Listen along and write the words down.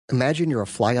Imagine you're a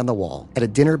fly on the wall at a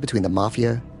dinner between the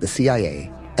mafia, the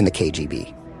CIA, and the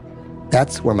KGB.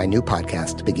 That's where my new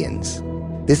podcast begins.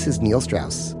 This is Neil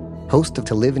Strauss, host of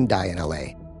To Live and Die in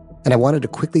LA, and I wanted to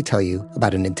quickly tell you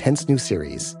about an intense new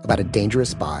series about a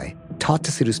dangerous spy taught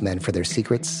to seduce men for their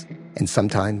secrets and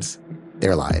sometimes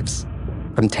their lives.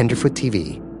 From Tenderfoot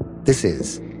TV, this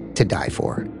is To Die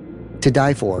For. To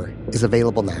Die For is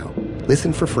available now.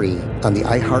 Listen for free on the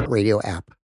iHeartRadio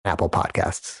app, Apple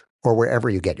Podcasts, or wherever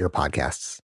you get your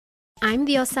podcasts. I'm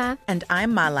Diosa. And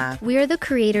I'm Mala. We are the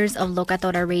creators of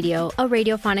Locatora Radio, a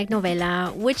radiophonic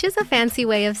novela, which is a fancy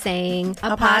way of saying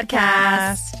a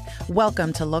podcast.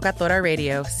 Welcome to Locatora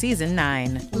Radio, Season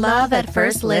 9. Love at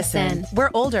first listen. We're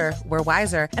older, we're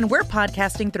wiser, and we're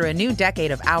podcasting through a new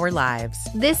decade of our lives.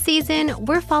 This season,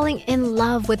 we're falling in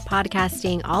love with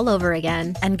podcasting all over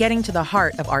again. And getting to the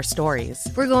heart of our stories.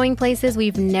 We're going places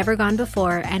we've never gone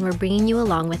before, and we're bringing you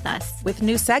along with us. With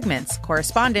new segments,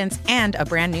 correspondence, and a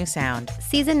brand new sound.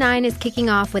 Season 9 is kicking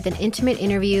off with an intimate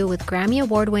interview with Grammy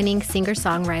Award-winning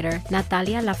singer-songwriter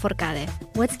Natalia Lafourcade.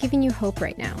 What's giving you hope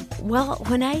right now? Well,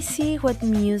 when I see what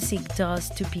music does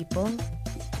to people,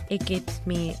 it gives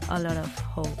me a lot of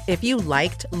hope. If you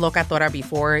liked Locatora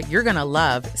before, you're going to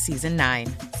love Season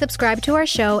 9. Subscribe to our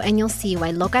show and you'll see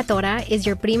why Locatora is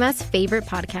your prima's favorite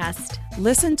podcast.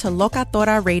 Listen to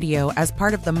Locatora Radio as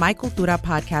part of the My Cultura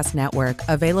Podcast Network,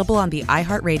 available on the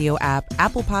iHeartRadio app,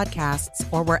 Apple Podcasts,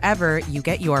 or wherever you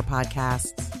get your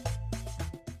podcasts.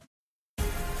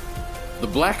 The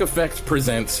Black Effect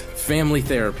presents Family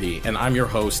Therapy, and I'm your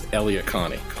host, Elliot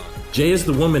Connie. Jay is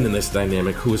the woman in this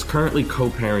dynamic who is currently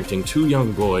co-parenting two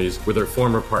young boys with her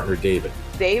former partner, David.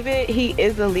 David, he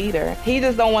is a leader. He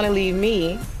just don't want to leave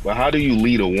me. But how do you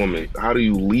lead a woman? How do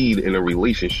you lead in a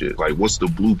relationship? Like, what's the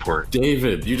blueprint?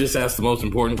 David, you just asked the most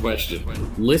important question.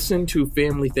 Listen to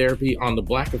Family Therapy on the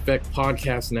Black Effect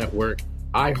Podcast Network,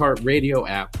 iHeartRadio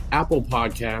app, Apple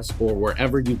Podcasts, or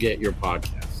wherever you get your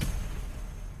podcasts.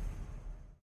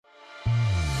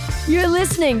 You're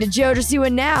listening to JoJo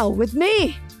Siwa Now with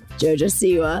me, JoJo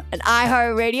Siwa, an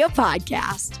iHeartRadio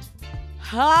podcast.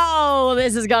 Oh,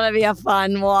 this is going to be a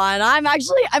fun one. I'm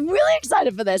really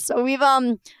excited for this. So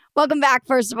welcome back,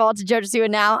 first of all, to JoJo Siwa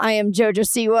Now. I am JoJo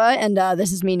Siwa, and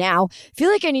this is me now. I feel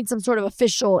like I need some sort of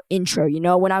official intro. You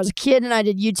know, when I was a kid and I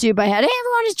did YouTube, I had, hey,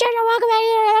 everyone, it's JoJo, welcome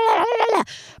back.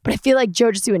 But I feel like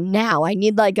JoJo Siwa Now, I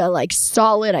need like a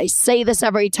solid, I say this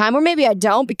every time, or maybe I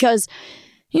don't, because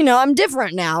you know, I'm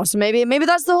different now, so maybe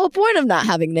that's the whole point of not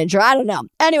having an intro. I don't know.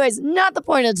 Anyways, not the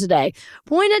point of today.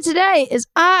 Point of today is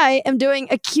I am doing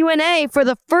a Q&A for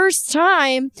the first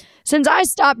time since I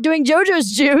stopped doing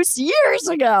JoJo's Juice years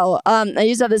ago. I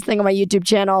used to have this thing on my YouTube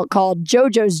channel called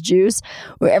JoJo's Juice,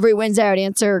 where every Wednesday I would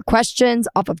answer questions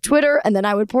off of Twitter, and then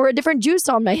I would pour a different juice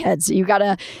on my head. So you got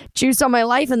to juice on my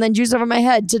life and then juice over my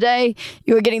head. Today,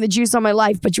 you are getting the juice on my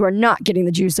life, but you are not getting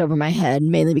the juice over my head,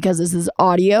 mainly because this is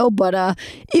audio. But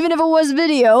even if it was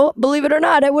video, believe it or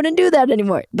not, I wouldn't do that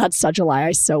anymore. That's such a lie.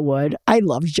 I so would. I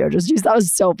loved JoJo's Juice. That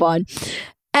was so fun.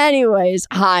 Anyways,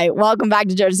 hi, welcome back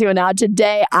to JoJo Siwa Now.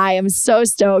 Today, I am so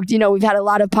stoked. You know, we've had a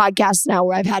lot of podcasts now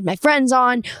where I've had my friends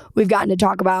on. We've gotten to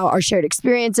talk about our shared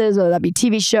experiences, whether that be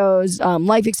TV shows,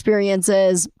 life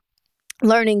experiences,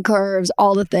 learning curves,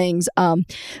 all the things.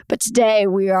 But today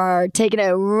we are taking it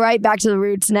right back to the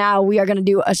roots now. We are going to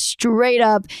do a straight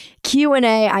up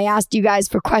Q&A. I asked you guys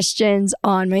for questions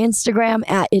on my Instagram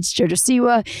at It's JoJo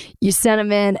Siwa. You sent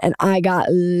them in and I got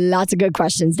lots of good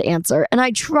questions to answer. And I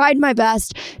tried my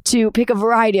best to pick a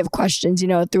variety of questions, you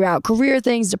know, throughout career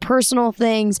things to personal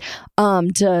things,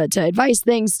 to advice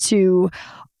things, to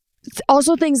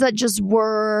also things that just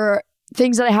were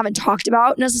things that I haven't talked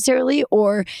about necessarily,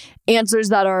 or answers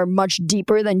that are much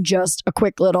deeper than just a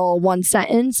quick little one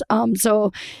sentence.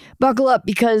 So buckle up,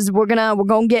 because we're gonna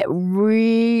get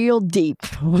real deep.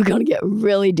 We're gonna get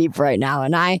really deep right now,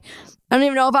 and I don't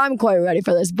even know if I'm quite ready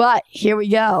for this, but here we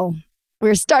go.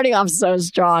 We're starting off so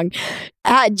strong.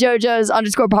 At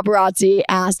JoJo's_paparazzi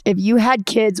asked, if you had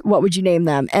kids, what would you name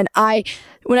them? And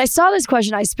when I saw this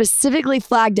question, I specifically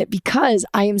flagged it because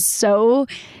I am so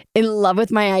in love with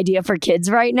my idea for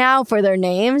kids right now for their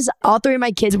names. All three of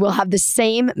my kids will have the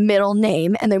same middle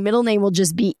name, and their middle name will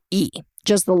just be E,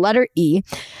 just the letter E,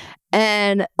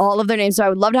 and all of their names. So I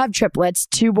would love to have triplets,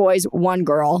 2 boys, 1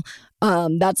 girl.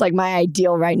 That's like my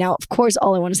ideal right now. Of course,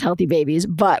 all I want is healthy babies,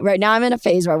 but right now I'm in a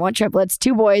phase where I want triplets,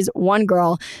 2 boys, 1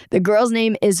 girl. The girl's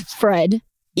name is Fred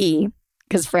E,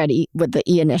 because Freddie with the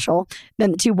E initial.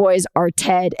 Then the 2 boys are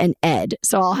Ted and Ed.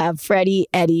 So I'll have Freddie,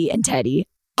 Eddie, and Teddy.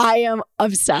 I am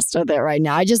obsessed with it right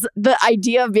now. The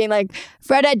idea of being like,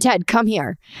 Fred, Ed, Ted, come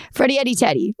here. Freddie, Eddie,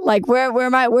 Teddy. Like,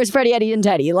 where's Freddie, Eddie, and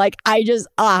Teddy? Like,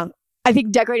 I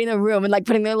think decorating the room and like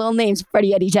putting their little names,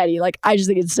 Freddie, Eddie, Teddy, like I just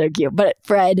think it's so cute. But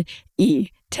Fred, E,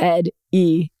 Ted,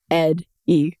 E, Ed,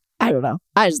 E. I don't know.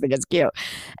 I just think it's cute.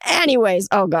 Anyways,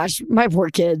 oh gosh, my poor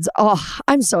kids. Oh,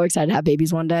 I'm so excited to have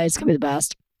babies one day. It's going to be the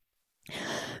best.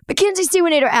 Mackenzie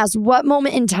Stewenator asks, what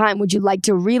moment in time would you like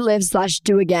to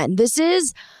relive/do again? This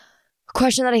is a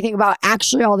question that I think about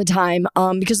actually all the time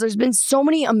because there's been so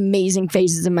many amazing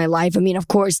phases in my life. I mean, of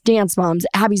course, Dance Moms,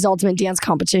 Abby's Ultimate Dance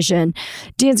Competition,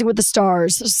 Dancing with the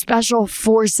Stars, Special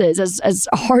Forces. As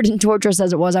hard and torturous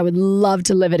as it was, I would love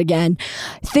to live it again.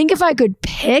 I think if I could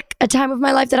pick a time of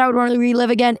my life that I would want to relive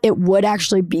again, it would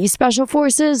actually be Special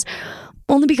Forces.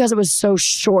 Only because it was so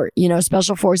short. You know,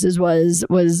 Special Forces was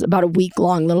about a week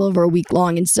long, a little over a week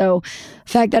long. And so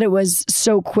the fact that it was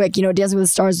so quick, you know, Dancing with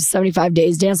the Stars was 75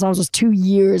 days. Dance Moms was 2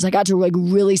 years. I got to like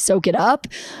really soak it up.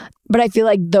 But I feel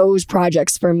like those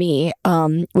projects for me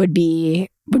would be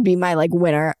my like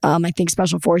winner. I think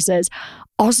Special Forces.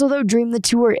 Also though, Dream the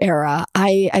Tour era.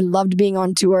 I loved being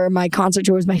on tour. My concert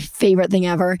tour was my favorite thing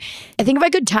ever. I think if I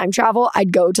could time travel,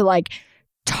 I'd go to like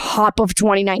top of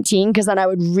 2019 because then I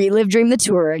would relive Dream the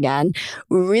Tour again,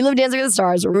 relive Dancing with the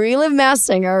Stars, relive Masked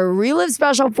Singer, relive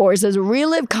Special Forces,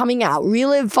 relive coming out,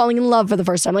 relive falling in love for the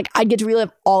first time. Like I'd get to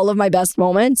relive all of my best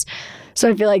moments. So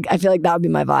I feel like that would be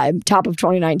my vibe. Top of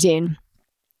 2019.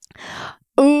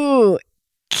 Ooh,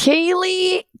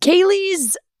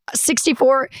 Kaylee's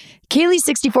 64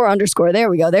 _. There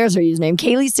we go. There's her username.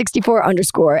 Kaylee 64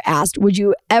 _ asked, would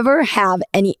you ever have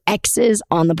any exes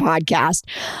on the podcast?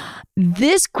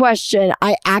 This question,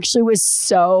 I actually was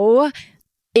so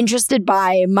interested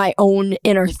by my own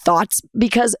inner thoughts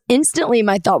because instantly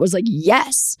my thought was like,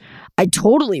 yes, I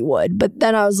totally would. But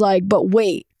then I was like, but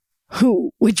wait,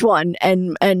 who, which one,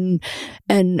 and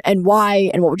why,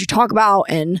 and what would you talk about?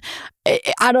 And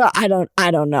I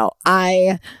don't know.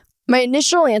 My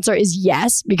initial answer is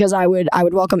yes, because I would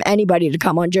welcome anybody to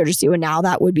come on JoJo Siwa Now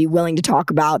that would be willing to talk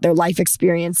about their life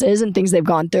experiences and things they've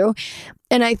gone through.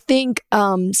 And I think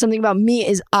something about me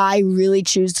is I really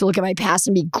choose to look at my past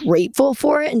and be grateful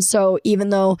for it. And so even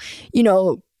though, you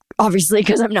know, obviously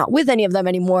because I'm not with any of them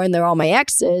anymore and they're all my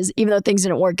exes, even though things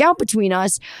didn't work out between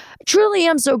us, truly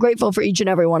I'm so grateful for each and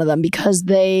every one of them because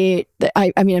I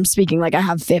mean, I'm speaking like I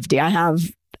have 50. I have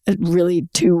really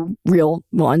 2 real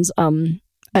ones.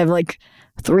 I have like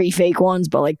 3 fake ones,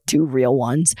 but like 2 real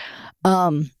ones.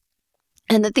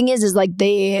 And the thing is like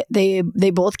they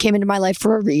both came into my life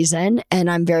for a reason,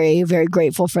 and I'm very, very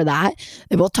grateful for that.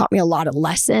 They both taught me a lot of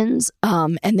lessons,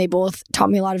 and they both taught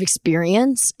me a lot of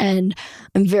experience, and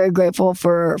I'm very grateful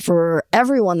for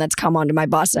everyone that's come onto my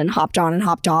bus and hopped on and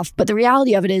hopped off. But the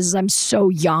reality of it is I'm so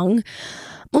young. I'm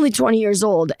only 20 years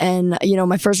old, and you know,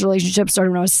 my first relationship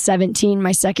started when I was 17,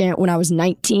 my second when I was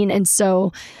 19, and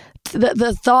so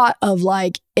the thought of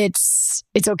like it's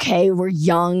okay, we're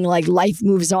young, like life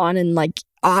moves on, and like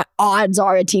odds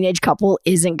are a teenage couple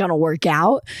isn't gonna work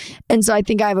out. And so I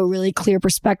think I have a really clear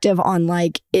perspective on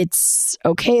like it's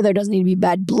okay, there doesn't need to be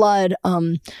bad blood.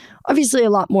 Obviously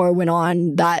a lot more went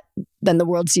on than the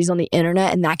world sees on the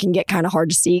internet, and that can get kind of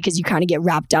hard to see because you kind of get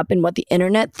wrapped up in what the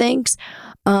internet thinks.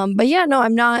 But yeah, no,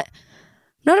 I'm not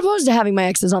opposed to having my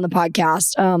exes on the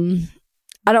podcast.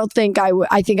 I don't think I would.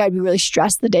 I think I'd be really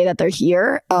stressed the day that they're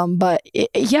here. But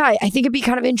I think it'd be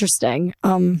kind of interesting.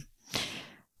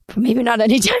 But maybe not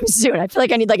anytime soon. I feel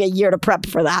like I need like a year to prep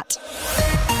for that.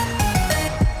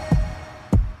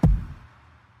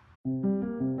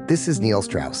 This is Neil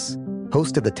Strauss,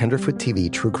 host of the Tenderfoot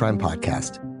TV true crime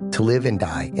podcast, To Live and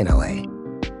Die in LA.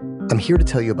 I'm here to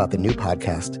tell you about the new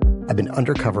podcast I've been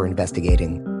undercover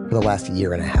investigating for the last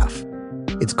year and a half.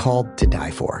 It's called To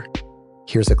Die For.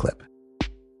 Here's a clip.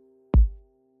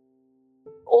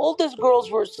 All these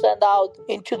girls were sent out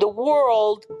into the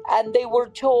world and they were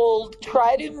told,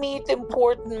 try to meet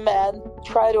important men,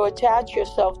 try to attach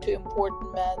yourself to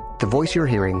important men. The voice you're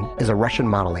hearing is a Russian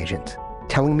model agent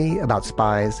telling me about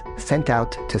spies sent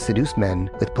out to seduce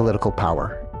men with political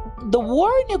power. The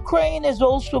war in Ukraine is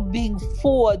also being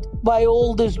fought by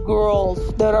all these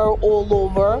girls that are all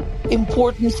over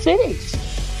important cities.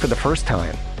 For the first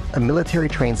time, a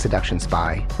military-trained seduction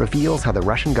spy reveals how the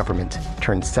Russian government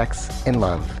turned sex and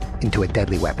love into a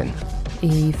deadly weapon.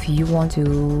 If you want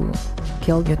to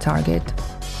kill your target,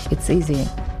 it's easy.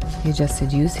 You just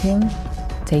seduce him,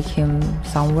 take him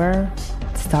somewhere,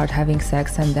 start having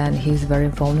sex, and then he's very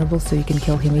vulnerable, so you can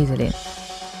kill him easily.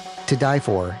 To Die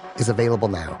For is available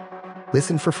now.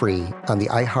 Listen for free on the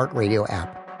iHeartRadio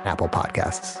app, Apple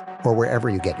Podcasts, or wherever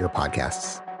you get your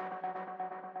podcasts.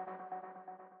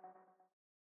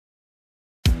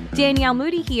 Danielle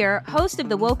Moody here, host of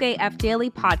the Woke AF Daily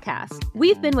podcast.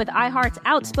 We've been with iHeart's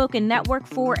Outspoken Network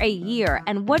for a year,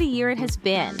 and what a year it has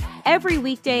been. Every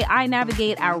weekday, I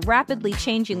navigate our rapidly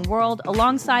changing world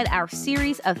alongside our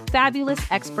series of fabulous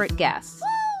expert guests.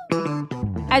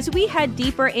 As we head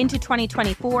deeper into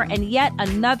 2024 and yet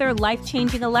another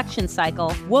life-changing election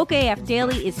cycle, Woke AF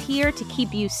Daily is here to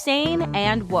keep you sane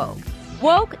and woke.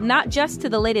 Woke not just to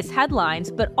the latest headlines,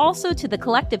 but also to the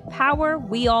collective power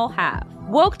we all have.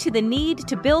 Woke to the need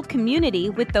to build community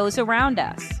with those around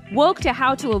us. Woke to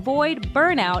how to avoid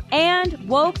burnout, and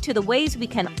woke to the ways we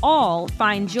can all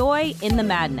find joy in the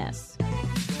madness.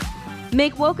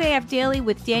 Make Woke AF Daily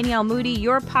with Danielle Moody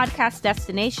your podcast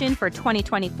destination for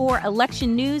 2024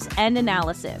 election news and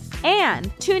analysis.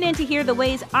 And tune in to hear the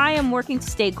ways I am working to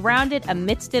stay grounded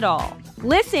amidst it all.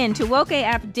 Listen to Woke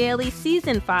AF Daily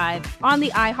Season 5 on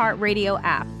the iHeartRadio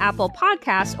app, Apple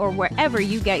Podcasts, or wherever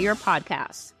you get your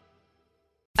podcasts.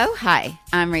 Oh, hi,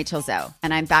 I'm Rachel Zoe,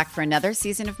 and I'm back for another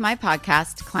season of my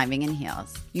podcast, Climbing in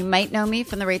Heels. You might know me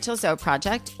from the Rachel Zoe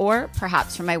Project, or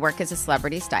perhaps from my work as a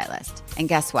celebrity stylist. And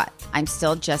guess what? I'm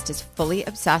still just as fully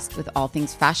obsessed with all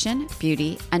things fashion,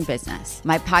 beauty, and business.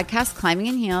 My podcast, Climbing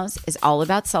in Heels, is all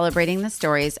about celebrating the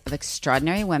stories of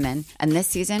extraordinary women, and this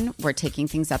season, we're taking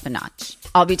things up a notch.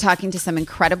 I'll be talking to some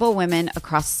incredible women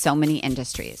across so many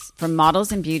industries, from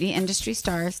models and beauty industry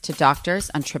stars to doctors,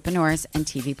 entrepreneurs, and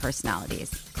TV personalities.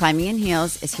 Climbing in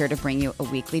Heels is here to bring you a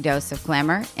weekly dose of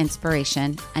glamour,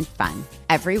 inspiration, and fun.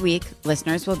 Every week,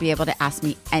 listeners will be able to ask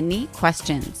me any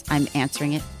questions. I'm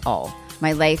answering it all.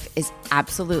 My life is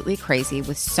absolutely crazy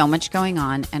with so much going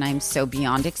on, and I'm so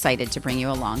beyond excited to bring you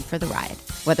along for the ride.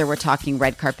 Whether we're talking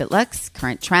red carpet looks,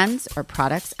 current trends, or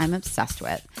products I'm obsessed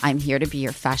with, I'm here to be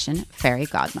your fashion fairy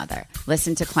godmother.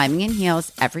 Listen to Climbing in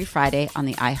Heels every Friday on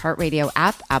the iHeartRadio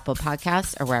app, Apple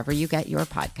Podcasts, or wherever you get your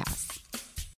podcasts.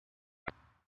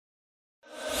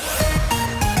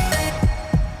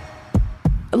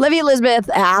 Olivia Elizabeth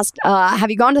asked, have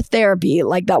you gone to therapy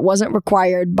like that wasn't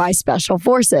required by special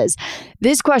forces?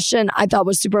 This question I thought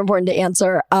was super important to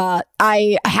answer.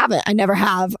 I haven't. I never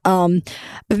have. I've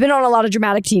been on a lot of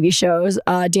dramatic TV shows.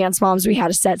 Dance Moms, we had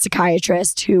a set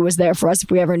psychiatrist who was there for us if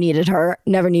we ever needed her.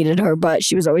 Never needed her, but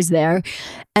she was always there.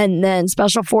 And then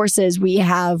special forces, we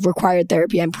have required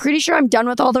therapy. I'm pretty sure I'm done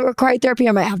with all the required therapy.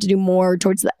 I might have to do more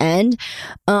towards the end.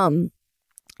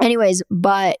 Anyways,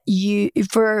 but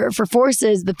for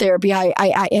forces, the therapy, I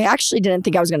actually didn't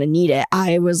think I was going to need it.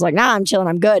 I was like, nah, I'm chilling,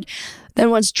 I'm good. Then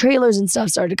once trailers and stuff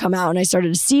started to come out and I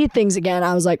started to see things again,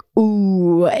 I was like,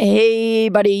 ooh, hey,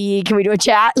 buddy, can we do a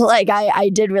chat? Like, I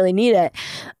did really need it.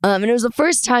 And it was the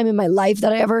first time in my life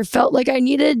that I ever felt like I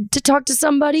needed to talk to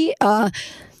somebody. I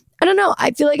don't know. I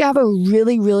feel like I have a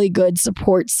really, really good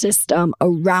support system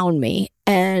around me.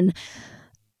 And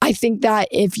I think that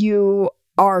if you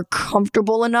are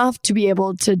comfortable enough to be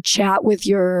able to chat with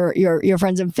your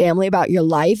friends and family about your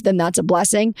life, then that's a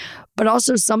blessing. But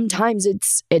also sometimes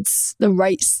it's the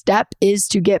right step is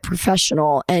to get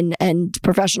professional and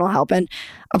professional help and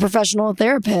a professional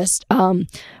therapist.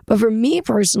 But for me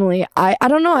personally, I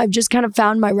don't know. I've just kind of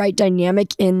found my right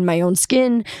dynamic in my own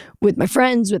skin with my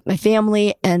friends, with my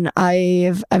family, and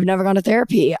I've never gone to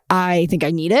therapy. I think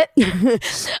I need it.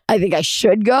 I think I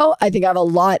should go. I think I have a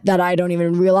lot that I don't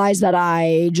even realize that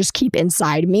I just keep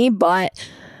inside me, but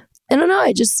I don't know.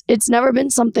 It's never been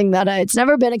something that it's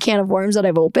never been a can of worms that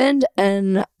I've opened,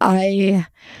 and I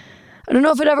don't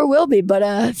know if it ever will be, but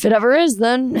if it ever is,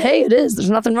 then hey, it is. There's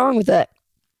nothing wrong with it.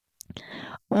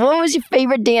 What was your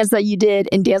favorite dance that you did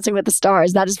in Dancing with the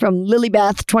Stars? That is from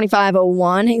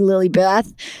Lilybeth2501. Hey,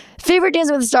 Lilybeth. Favorite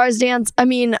Dancing with the Stars dance? I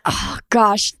mean, oh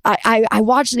gosh, I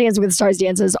watch Dancing with the Stars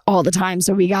dances all the time.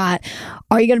 So we got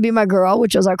Are You Gonna Be My Girl,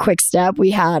 which was our quick step. We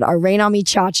had our Rain on Me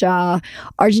Cha-Cha,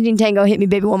 Argentine Tango, Hit Me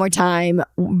Baby One More Time,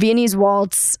 Viennese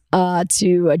Waltz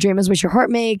to Dream Is What Your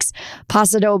Heart Makes,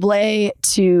 Paso Doble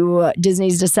to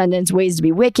Disney's Descendants, Ways to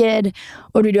Be Wicked.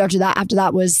 What did we do after that? After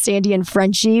that was Sandy and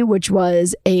Frenchie, which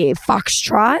was a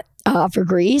foxtrot for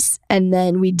Grease. And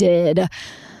then we did...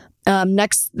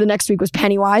 the next week was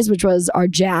Pennywise, which was our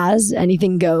jazz,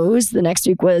 Anything Goes. The next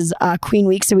week was Queen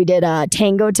Week, so we did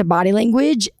Tango to Body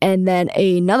Language, and then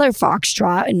another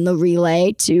foxtrot in the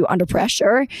relay to Under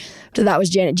Pressure. So that was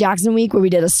Janet Jackson Week, where we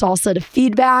did a salsa to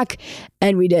Feedback,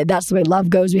 and we did That's the Way Love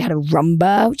Goes. We had a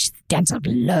rumba, which is Dance of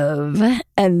Love,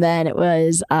 and then it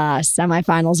was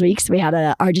semifinals week, so we had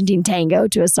an Argentine tango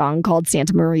to a song called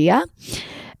Santa Maria.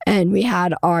 And we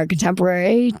had our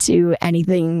contemporary to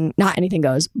Not Anything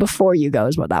Goes, Before You Go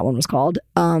is what that one was called.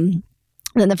 And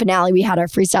then the finale, we had our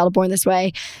freestyle to Born This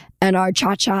Way and our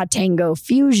cha-cha tango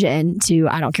fusion to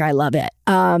I Don't Care, I Love It.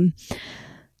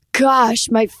 Gosh,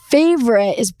 my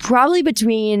favorite is probably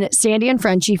between Sandy and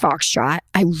Frenchie Foxtrot.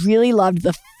 I really loved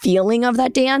the feeling of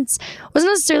that dance. It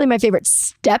wasn't necessarily my favorite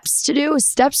steps to do.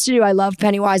 I love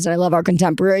Pennywise and I love our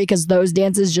contemporary because those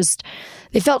dances just,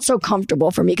 they felt so comfortable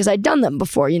for me because I'd done them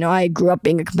before. You know, I grew up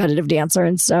being a competitive dancer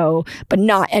and so, but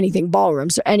not anything ballroom.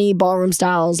 So any ballroom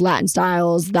styles, Latin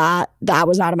styles, that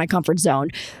was out of my comfort zone.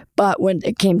 But when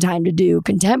it came time to do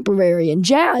contemporary and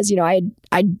jazz, you know, I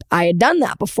had done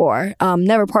that before,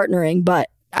 never partnering, but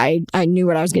I knew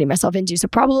what I was getting myself into. So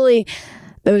probably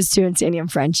those two and Sandy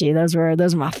and Frenchie, those were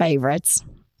my favorites.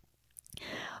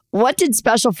 What did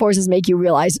Special Forces make you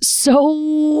realize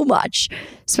so much?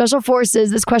 Special Forces,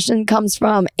 this question comes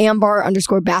from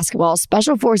Ambar_basketball.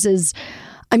 Special Forces,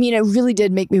 I mean, it really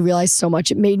did make me realize so much.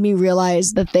 It made me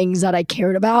realize the things that I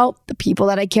cared about, the people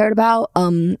that I cared about,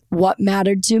 what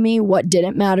mattered to me, what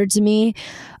didn't matter to me.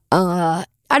 I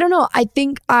don't know. I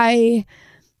think I've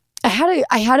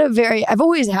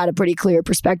always had a pretty clear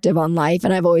perspective on life,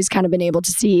 and I've always kind of been able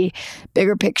to see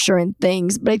bigger picture and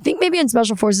things. But I think maybe in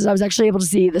Special Forces, I was actually able to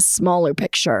see the smaller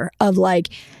picture of like,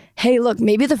 hey, look,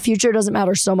 maybe the future doesn't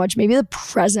matter so much. Maybe the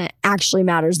present actually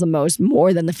matters the most,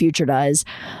 more than the future does.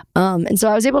 And so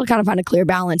I was able to kind of find a clear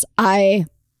balance. I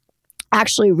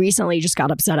actually recently just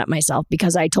got upset at myself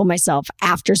because I told myself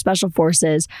after Special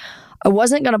Forces, I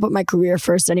wasn't going to put my career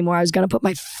first anymore. I was going to put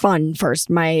my fun first,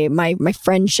 my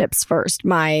friendships first,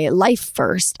 my life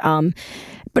first.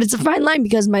 But it's a fine line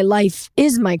because my life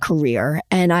is my career.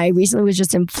 And I recently was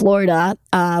just in Florida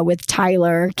with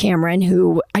Tyler Cameron,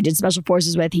 who I did Special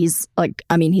Forces with. He's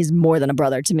he's more than a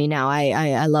brother to me now.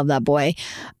 I love that boy.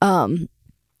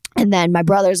 And then my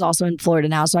brother's also in Florida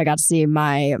now, so I got to see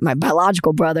my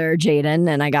biological brother, Jaden,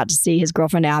 and I got to see his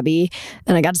girlfriend, Abby,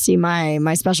 and I got to see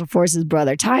my Special Forces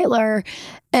brother, Tyler,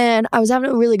 and I was having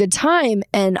a really good time,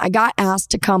 and I got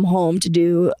asked to come home to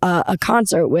do a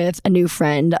concert with a new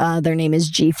friend. Their name is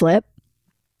G Flip.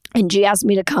 And G asked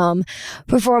me to come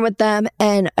perform with them,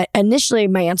 and initially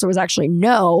my answer was actually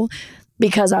no,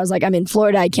 because I was like, I'm in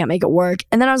Florida, I can't make it work.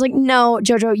 And then I was like, no,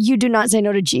 JoJo, you do not say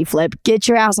no to G-Flip. Get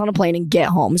your ass on a plane and get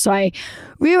home. So I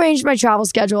rearranged my travel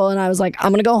schedule and I was like,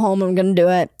 I'm going to go home. I'm going to do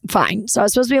it. Fine. So I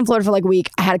was supposed to be in Florida for like a week.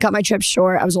 I had to cut my trip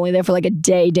short. I was only there for like a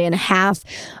day and a half.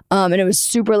 And it was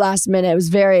super last minute. It was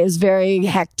very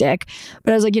hectic.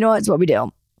 But I was like, you know what? It's what we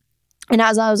do. And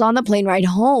as I was on the plane ride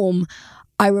home,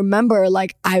 I remember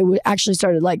like I actually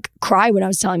started like cry when I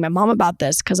was telling my mom about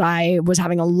this because I was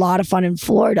having a lot of fun in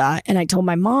Florida. And I told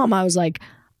my mom, I was like,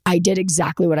 I did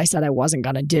exactly what I said I wasn't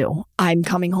going to do. I'm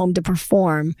coming home to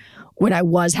perform when I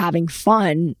was having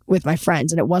fun with my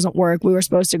friends and it wasn't work. We were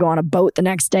supposed to go on a boat the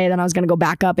next day. Then I was going to go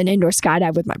back up and indoor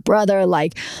skydive with my brother.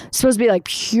 Like supposed to be like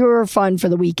pure fun for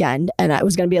the weekend. And it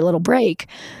was going to be a little break.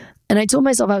 And I told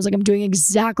myself, I was like, I'm doing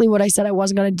exactly what I said I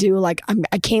wasn't going to do. Like,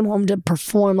 I came home to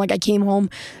perform. Like, I came home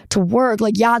to work.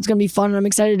 Like, yeah, it's going to be fun. And I'm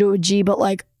excited to do it with G. But,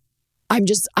 like, I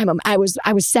was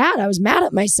sad. I was mad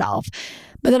at myself.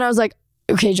 But then I was like,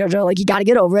 okay, JoJo, like, you got to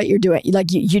get over it. You're doing it. Like,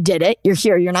 you did it. You're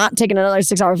here. You're not taking another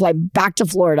 6-hour flight back to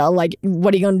Florida. Like,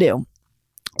 what are you going to do?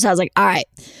 So I was like, all right.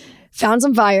 Found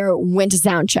some fire, went to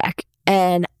sound check.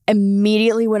 And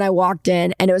immediately when I walked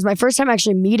in, and it was my first time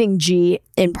actually meeting G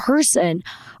in person,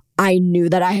 I knew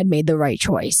that I had made the right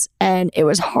choice. And it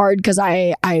was hard because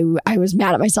I was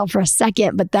mad at myself for a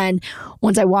second. But then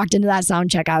once I walked into that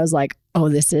sound check, I was like, oh,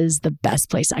 this is the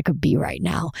best place I could be right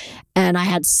now. And I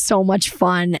had so much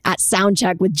fun at sound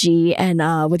check with G and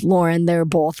with Lauren. They're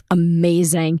both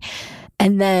amazing.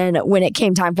 And then when it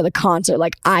came time for the concert,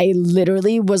 like I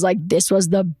literally was like, this was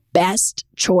the best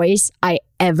choice I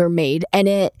ever made. And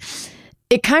it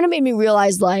kind of made me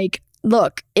realize like,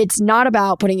 look, it's not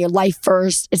about putting your life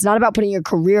first. It's not about putting your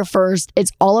career first.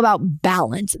 It's all about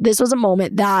balance. This was a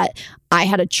moment that I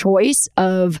had a choice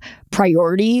of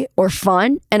priority or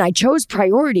fun. And I chose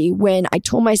priority when I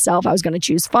told myself I was going to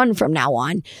choose fun from now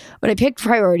on. But I picked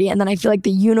priority. And then I feel like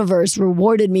the universe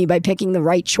rewarded me by picking the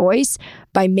right choice,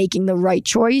 by making the right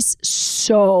choice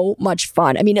so much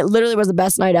fun. I mean, it literally was the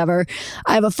best night ever.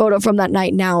 I have a photo from that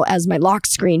night now as my lock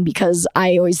screen because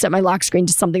I always set my lock screen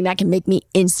to something that can make me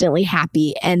instantly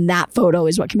happy. And that photo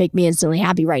is what can make me instantly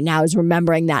happy right now, is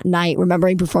remembering that night,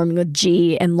 remembering performing with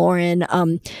G and Lauren.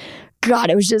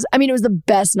 God, it was just, I mean, it was the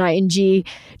best night. And G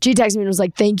texted me and was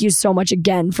like, thank you so much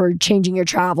again for changing your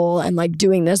travel and like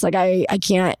doing this. Like, I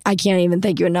can't even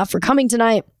thank you enough for coming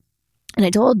tonight. And I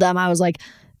told them, I was like,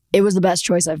 it was the best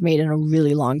choice I've made in a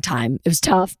really long time. It was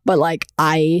tough, but like,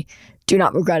 I do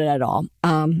not regret it at all.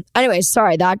 Anyways,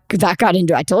 sorry, that got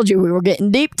into it. I told you we were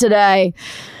getting deep today.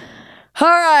 All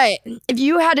right. If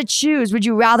you had to choose, would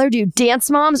you rather do Dance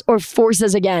Moms or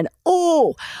Forces again?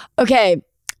 Oh, okay.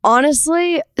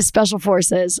 Honestly, Special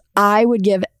Forces, I would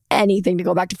give anything to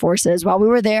go back to Forces. While we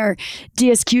were there,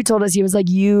 DSQ told us, he was like,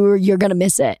 you're gonna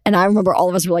miss it. And I remember all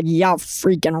of us were like, yeah,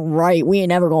 freaking right. We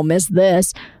ain't ever gonna miss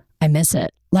this. I miss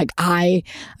it. Like, I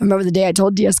remember the day I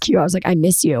told DSQ, I was like, I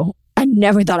miss you. I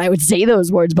never thought I would say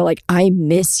those words, but like, I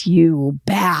miss you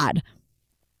bad.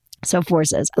 So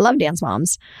Forces. I love Dance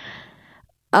Moms.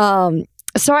 Sorry,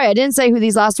 I didn't say who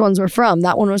these last ones were from.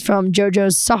 That one was from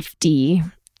JoJo's Softie.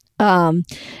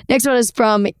 Next one is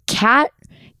from Cat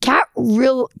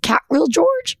Real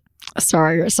George.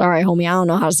 Sorry, homie. I don't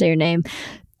know how to say your name.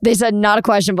 They said, not a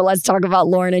question, but let's talk about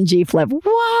Lauren and G Flip.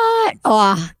 What?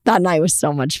 Oh, that night was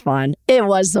so much fun. It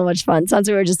was so much fun. Since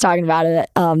we were just talking about it,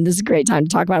 this is a great time to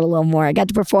talk about it a little more. I got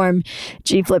to perform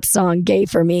G Flip's song "Gay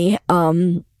for Me,"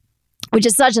 which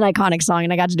is such an iconic song,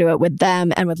 and I got to do it with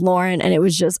them and with Lauren, and it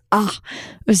was just, it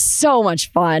was so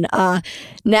much fun.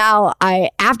 Now,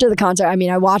 after the concert,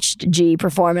 I watched G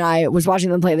perform, and I was watching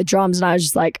them play the drums, and I was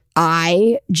just like,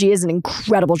 G is an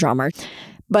incredible drummer.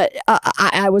 But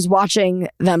I was watching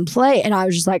them play, and I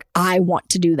was just like, I want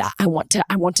to do that. I want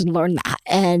to learn that.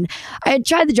 And I had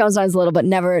tried the drum sounds a little, but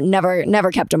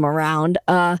never kept them around.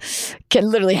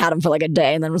 Literally had them for like a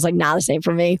day, and then was like, nah, this ain't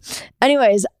for me.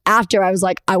 Anyways, after I was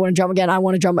like, I want to drum again. I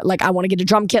want to drum. Like, I want to get a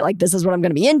drum kit. Like, this is what I'm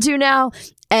going to be into now.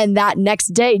 And that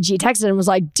next day, G texted and was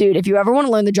like, dude, if you ever want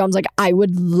to learn the drums, like, I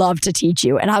would love to teach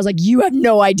you. And I was like, you have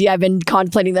no idea. I've been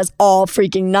contemplating this all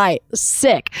freaking night.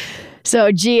 Sick.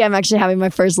 So, G, I'm actually having my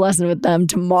first lesson with them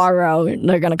tomorrow.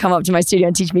 They're going to come up to my studio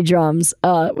and teach me drums,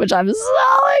 which I'm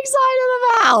so excited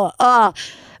about.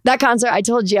 That concert, I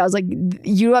told G, I was like,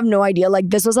 you have no idea. Like,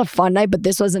 this was a fun night, but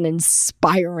this was an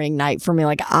inspiring night for me.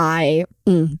 Like,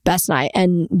 best night.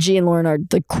 And G and Lauren are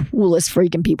the coolest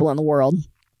freaking people in the world.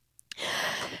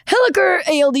 Hilliker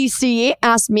ALDC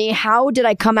asked me, how did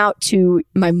I come out to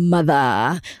my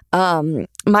mother?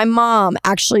 My mom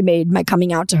actually made my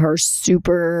coming out to her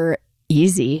super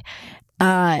easy.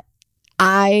 I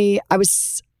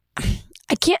was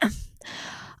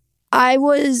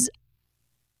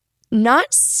not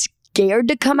scared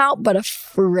to come out, but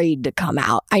afraid to come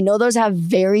out. I know those have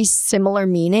very similar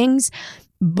meanings,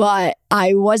 but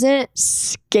I wasn't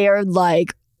scared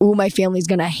like, ooh, my family's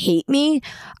gonna hate me.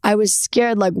 I was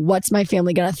scared like, what's my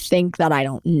family gonna think that I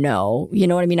don't know? You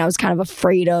know what I mean? I was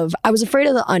afraid of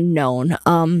the unknown.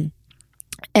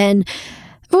 And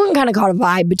everyone kind of caught a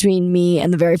vibe between me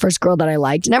and the very first girl that I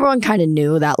liked. And everyone kind of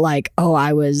knew that like,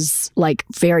 I was like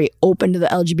very open to the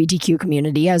LGBTQ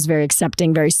community. I was very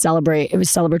accepting, it was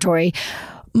celebratory,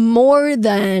 more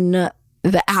than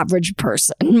the average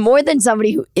person, more than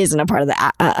somebody who isn't a part of the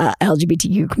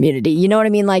LGBTQ community. You know what I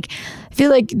mean? Like, I feel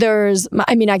like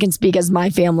I can speak as my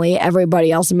family.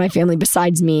 Everybody else in my family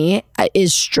besides me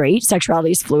is straight.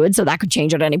 Sexuality is fluid, so that could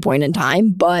change at any point in time.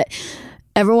 But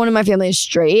everyone in my family is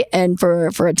straight, and for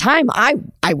a time, I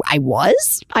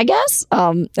was, I guess.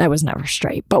 I was never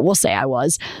straight, but we'll say I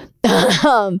was.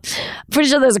 Pretty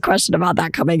sure there's a question about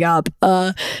that coming up.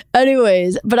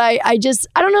 Anyways, but I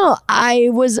don't know. I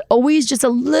was always just a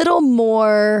little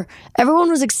more. Everyone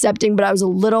was accepting, but I was a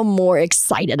little more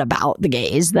excited about the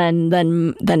gays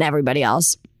than everybody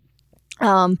else.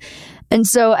 And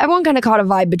so everyone kind of caught a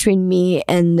vibe between me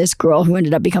and this girl who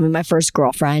ended up becoming my first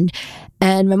girlfriend.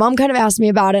 And my mom kind of asked me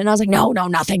about it, and I was like, no,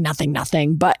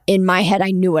 nothing. But in my head,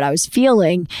 I knew what I was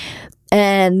feeling.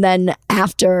 And then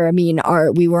after,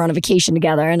 we were on a vacation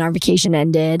together, and our vacation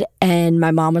ended, and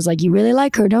my mom was like, you really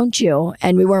like her, don't you?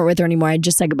 And we weren't with her anymore. I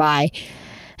just said goodbye.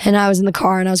 And I was in the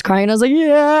car, and I was crying. I was like,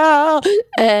 yeah.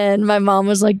 And my mom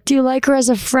was like, do you like her as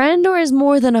a friend or as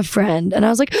more than a friend? And I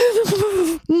was like,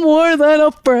 more than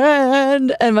a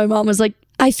friend. And my mom was like,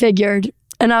 I figured.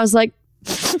 And I was like,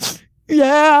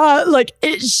 yeah. Like,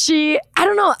 I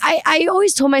don't know. I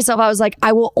always told myself, I was like,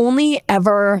 I will only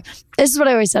ever, this is what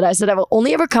I always said. I said, I will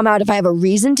only ever come out if I have a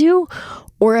reason to,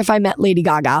 or if I met Lady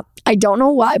Gaga. I don't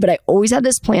know why, but I always had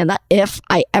this plan that if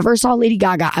I ever saw Lady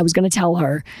Gaga, I was going to tell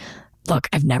her, look,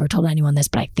 I've never told anyone this,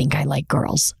 but I think I like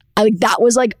girls. That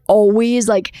was like always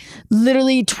like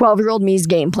literally 12-year-old me's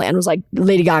game plan was like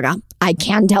Lady Gaga. I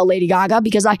can tell Lady Gaga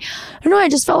because I don't know. I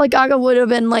just felt like Gaga would have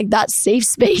been like that safe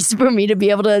space for me to be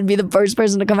able to be the first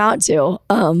person to come out to.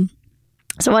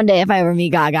 So one day if I ever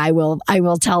meet Gaga, I will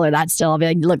tell her that still. I'll be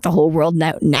like, look, the whole world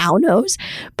now knows,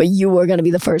 but you were going to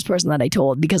be the first person that I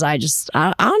told because I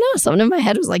don't know. Something in my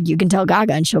head was like, you can tell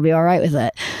Gaga and she'll be all right with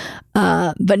it.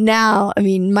 But now,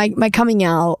 my coming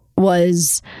out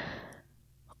was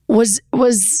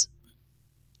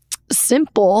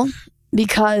simple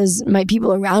because my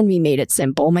people around me made it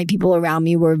simple. My people around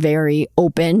me were very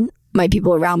open. My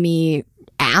people around me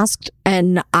asked,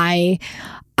 and I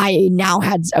I now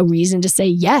had a reason to say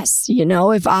yes.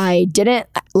 If I didn't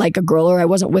like a girl or I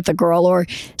wasn't with a girl, or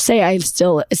say I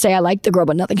liked the girl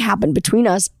but nothing happened between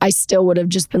us, I still would have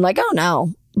just been like, oh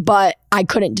no. But I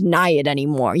couldn't deny it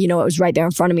anymore. It was right there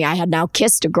in front of me. I had now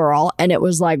kissed a girl and it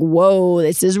was like, whoa,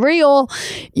 this is real.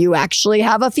 You actually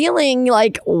have a feeling.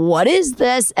 Like, what is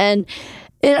this? And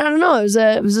I don't know.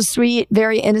 It was a sweet,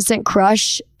 very innocent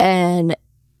crush, and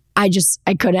I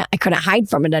couldn't hide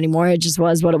from it anymore. It just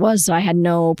was what it was. So I had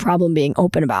no problem being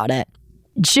open about it.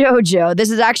 JoJo,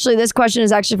 this question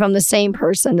is actually from the same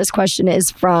person. This question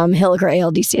is from Hilliker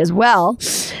ALDC as well.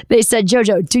 They said,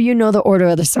 JoJo, do you know the order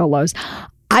of the solos?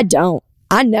 I don't.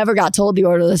 I never got told the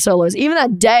order of the solos. Even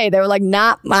that day, they were like,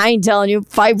 nah, I ain't telling you.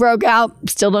 Fight broke out.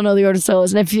 Still don't know the order of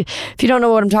solos. And if you don't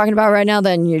know what I'm talking about right now,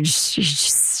 then you're just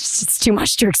it's too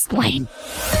much to explain.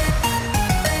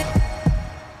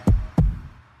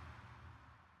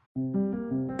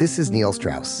 This is Neil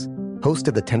Strauss, host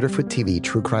of the Tenderfoot TV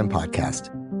true crime podcast,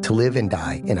 To Live and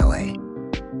Die in LA.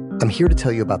 I'm here to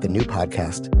tell you about the new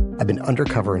podcast I've been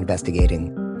undercover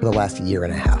investigating for the last year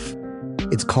and a half.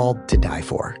 It's called To Die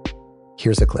For.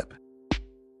 Here's a clip.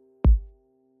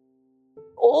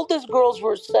 All these girls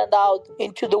were sent out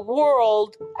into the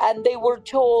world and they were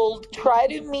told, try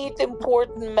to meet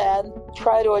important men,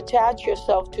 try to attach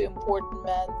yourself to important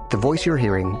men. The voice you're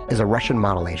hearing is a Russian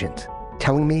model agent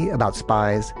telling me about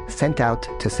spies sent out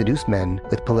to seduce men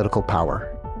with political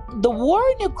power. The war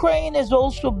in Ukraine is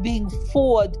also being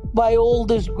fought by all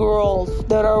these girls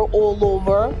that are all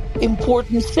over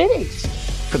important cities.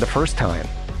 For the first time,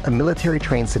 a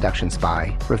military-trained seduction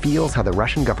spy reveals how the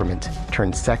Russian government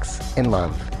turned sex and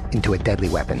love into a deadly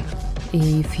weapon.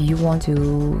 If you want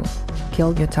to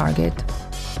kill your target,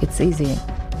 it's easy.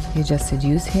 You just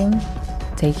seduce him,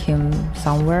 take him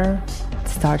somewhere,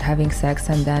 start having sex,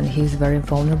 and then he's very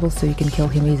vulnerable, so you can kill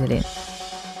him easily.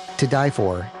 To Die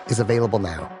For is available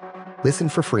now. Listen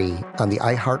for free on the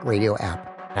iHeartRadio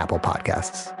app, Apple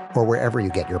Podcasts, or wherever you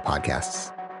get your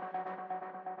podcasts.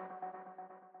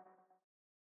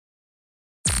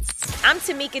 I'm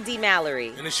Tamika D.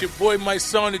 Mallory. And it's your boy, my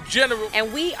son, the General.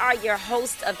 And we are your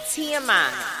hosts of TMI.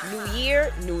 New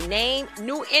year, new name,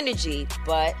 new energy,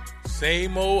 but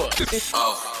same old us.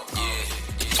 Oh,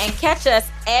 yeah. And catch us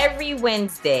every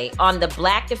Wednesday on the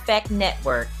Black Effect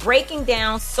Network, breaking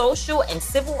down social and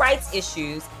civil rights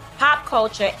issues, pop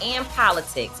culture, and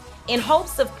politics in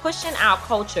hopes of pushing our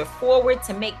culture forward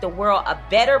to make the world a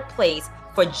better place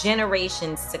for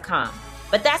generations to come.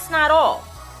 But that's not all.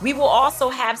 We will also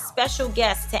have special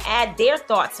guests to add their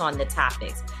thoughts on the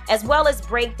topics, as well as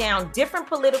break down different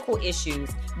political issues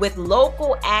with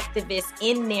local activists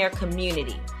in their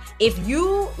community. If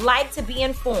you like to be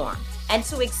informed and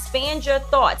to expand your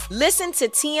thoughts, listen to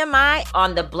TMI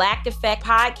on the Black Effect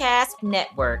Podcast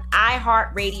Network,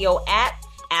 iHeartRadio app,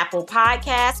 Apple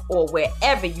Podcasts, or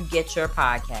wherever you get your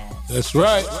podcasts. That's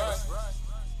right.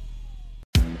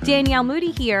 Danielle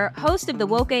Moody here, host of the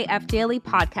Woke AF Daily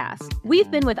podcast. We've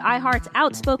been with iHeart's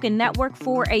Outspoken Network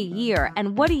for a year,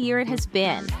 and what a year it has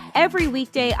been. Every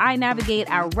weekday, I navigate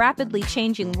our rapidly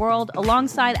changing world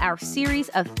alongside our series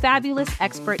of fabulous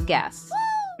expert guests.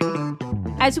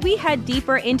 As we head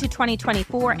deeper into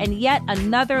 2024 and yet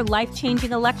another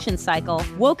life-changing election cycle,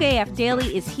 Woke AF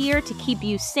Daily is here to keep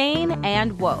you sane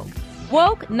and woke.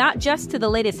 Woke not just to the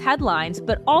latest headlines,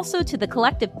 but also to the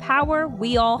collective power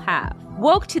we all have.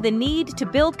 Woke to the need to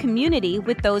build community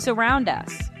with those around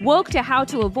us. Woke to how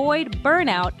to avoid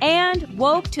burnout, and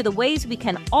woke to the ways we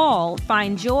can all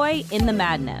find joy in the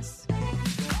madness.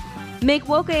 Make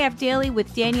Woke AF Daily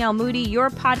with Danielle Moody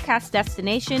your podcast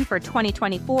destination for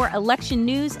 2024 election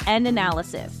news and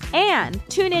analysis. And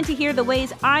tune in to hear the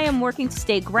ways I am working to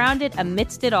stay grounded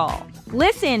amidst it all.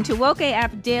 Listen to Woke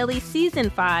AF Daily Season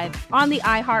 5 on the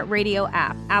iHeartRadio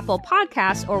app, Apple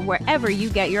Podcasts, or wherever you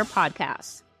get your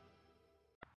podcasts.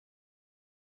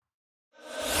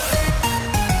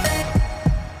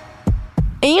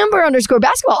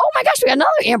 Amber_basketball. Oh my gosh, we got another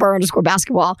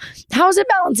Amber_basketball. How is it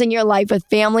balancing your life with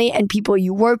family and people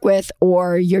you work with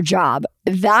or your job?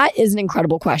 That is an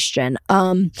incredible question.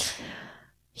 It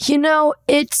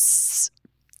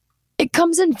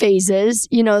comes in phases.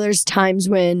 There's times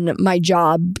when my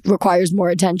job requires more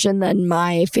attention than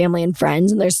my family and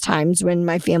friends. And there's times when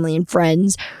my family and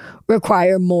friends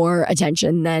require more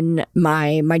attention than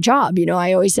my job.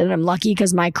 I always say that I'm lucky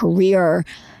because my career,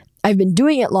 I've been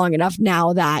doing it long enough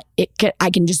now that I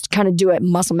can just kind of do it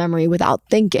muscle memory without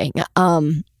thinking.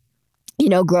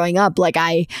 Growing up, like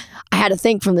I had to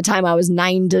think from the time I was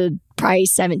 9 to probably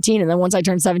 17. And then once I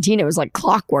turned 17, it was like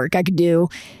clockwork. I could do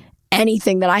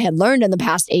anything that I had learned in the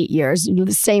past 8 years,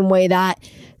 the same way that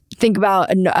think about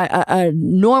a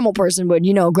normal person would,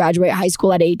 graduate high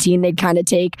school at 18. They'd kind of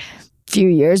take a few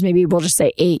years, maybe we'll just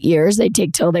say 8 years. They'd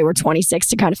take till they were 26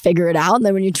 to kind of figure it out. And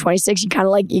then when you're 26, you kind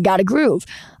of you got a groove.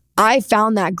 I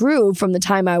found that groove from the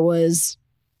time I was,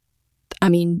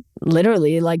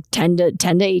 literally 10 to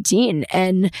 18.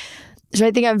 And so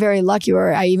I think I'm very lucky,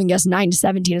 or I even guess 9 to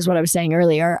 17 is what I was saying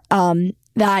earlier.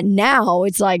 That now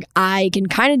it's I can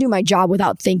kind of do my job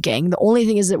without thinking. The only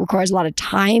thing is it requires a lot of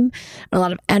time and a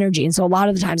lot of energy. And so a lot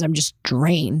of the times I'm just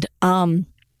drained. My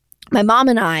mom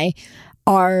and I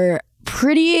are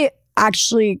pretty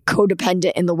actually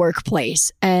codependent in the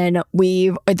workplace. And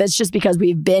that's just because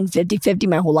we've been 50-50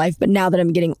 my whole life. But now that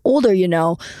I'm getting older,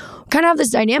 kind of have this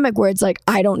dynamic where it's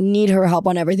I don't need her help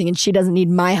on everything and she doesn't need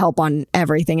my help on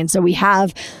everything. And so we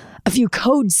have a few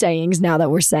code sayings now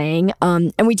that we're saying,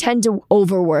 and we tend to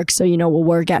overwork. So, we'll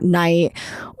work at night.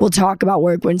 We'll talk about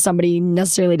work when somebody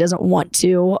necessarily doesn't want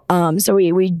to. So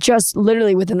we just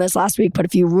literally within this last week put a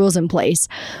few rules in place.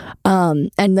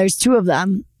 And there's 2 of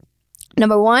them.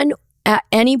 Number 1, at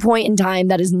any point in time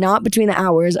that is not between the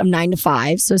hours of 9 to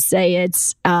 5. So say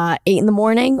it's 8 in the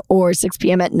morning or 6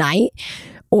 p.m. at night,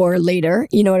 or later,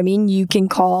 you know what I mean? You can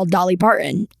call Dolly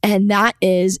Parton. And that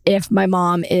is if my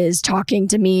mom is talking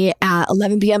to me at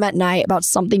 11 p.m. at night about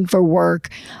something for work,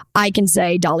 I can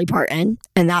say Dolly Parton.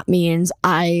 And that means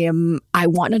I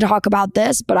want to talk about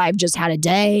this, but I've just had a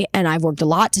day and I've worked a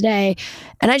lot today.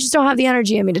 And I just don't have the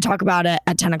energy in me to talk about it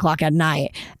at 10 o'clock at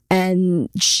night. And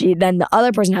then the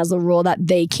other person has the rule that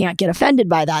they can't get offended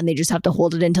by that. And they just have to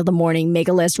hold it until the morning, make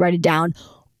a list, write it down.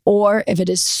 Or if it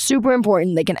is super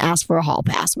important, they can ask for a hall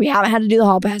pass. We haven't had to do the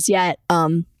hall pass yet.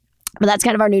 But that's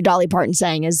kind of our new Dolly Parton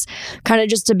saying, is kind of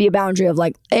just to be a boundary of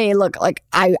hey, look,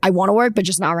 I want to work, but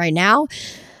just not right now.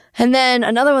 And then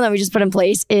another one that we just put in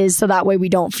place is so that way we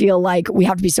don't feel like we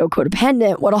have to be so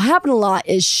codependent. What'll happen a lot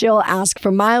is she'll ask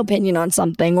for my opinion on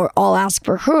something, or I'll ask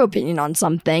for her opinion on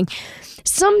something.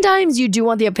 Sometimes you do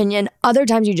want the opinion. Other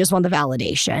times you just want the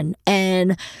validation.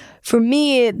 And for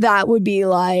me, that would be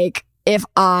if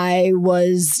I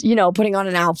was, putting on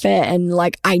an outfit and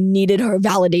I needed her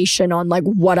validation on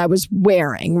what I was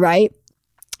wearing, right?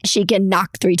 She can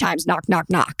knock 3 times, knock, knock,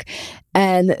 knock.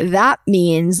 And that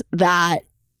means that,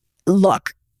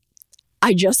 look,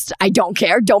 I don't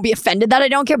care. Don't be offended that I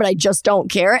don't care, but I just don't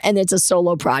care. And it's a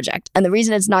solo project. And the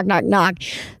reason it's knock, knock, knock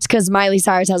is because Miley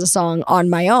Cyrus has a song On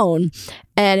My Own,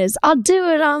 and it's I'll do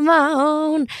it on my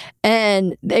own.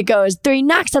 And it goes 3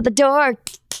 knocks at the door.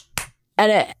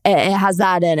 And it has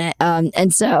that in it.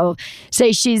 And so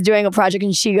say she's doing a project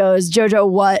and she goes, JoJo,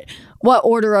 what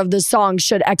order of the song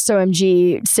should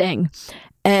XOMG sing?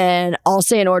 And I'll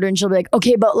say an order and she'll be like,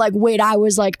 okay, but wait, I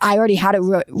already had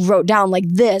it wrote down like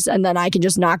this. And then I can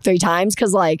just knock 3 times.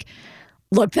 Cause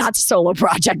look, that's a solo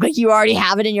project. You already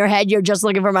have it in your head. You're just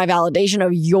looking for my validation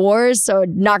of yours. So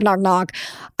knock, knock, knock.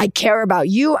 I care about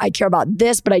you. I care about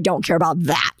this, but I don't care about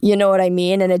that. You know what I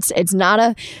mean? And it's not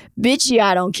a bitchy,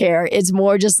 I don't care. It's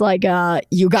more just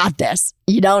you got this.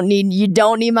 You don't need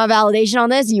my validation on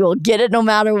this. You will get it no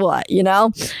matter what,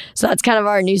 So that's kind of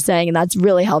our new saying, and that's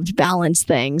really helped balance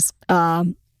things.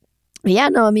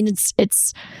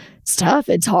 It's tough.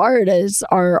 It's hard.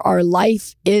 Our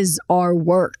life is our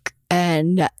work.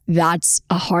 And that's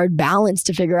a hard balance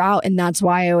to figure out. And that's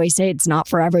why I always say it's not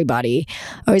for everybody.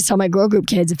 I always tell my girl group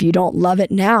kids, if you don't love it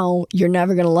now, you're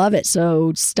never going to love it.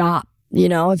 So stop.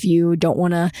 If you don't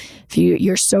want to,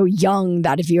 you're so young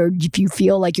that if you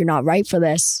feel like you're not right for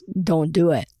this, don't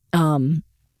do it. And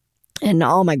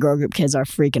all my girl group kids are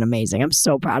freaking amazing. I'm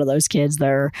so proud of those kids.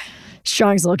 They're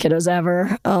strongest little kiddos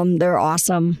ever. They're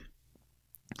awesome.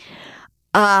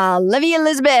 Livy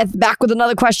Elizabeth back with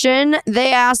another question.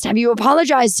 They asked, have you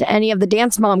apologized to any of the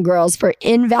Dance Mom girls for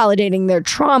invalidating their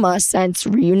trauma since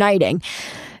reuniting?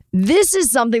 This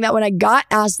is something that when I got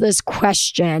asked this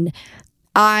question,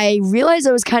 I realized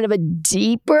it was kind of a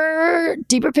deeper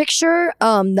picture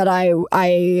that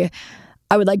I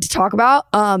would like to talk about.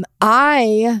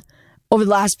 I over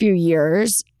the last few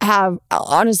years have,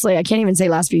 honestly, I can't even say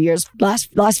last few years,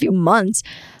 last few months,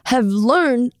 have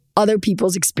learned other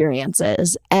people's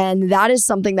experiences. And that is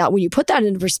something that when you put that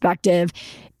into perspective,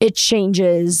 it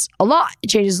changes a lot. It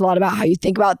changes a lot about how you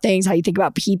think about things, how you think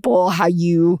about people, how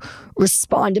you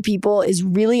respond to people, is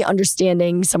really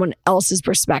understanding someone else's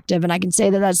perspective. And I can say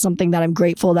that that's something that I'm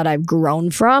grateful that I've grown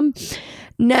from.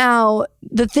 Now,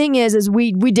 the thing is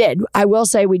we did. I will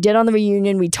say we did on the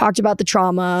reunion. We talked about the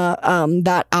trauma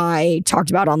that I talked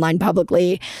about online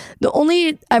publicly. The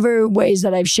only ever ways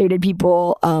that I've shaded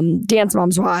people, Dance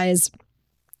Moms wise,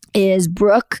 is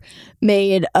Brooke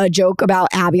made a joke about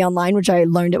Abby online, which I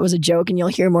learned it was a joke, and you'll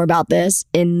hear more about this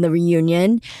in the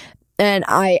reunion. And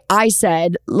I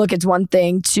said, look, it's one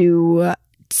thing to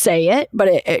say it,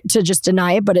 but to just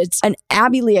deny it. But it's an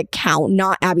Abby Lee account,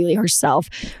 not Abby Lee herself.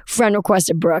 Friend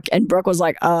requested Brooke, and Brooke was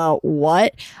like,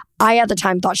 what? I at the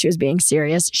time thought she was being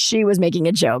serious. She was making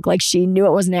a joke. Like, she knew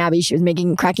it wasn't Abby. She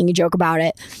was cracking a joke about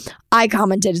it. I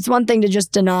commented, it's one thing to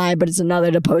just deny, but it's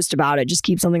another to post about it. Just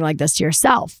keep something like this to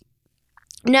yourself.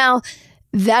 Now,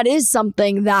 that is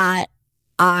something that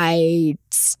I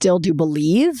still do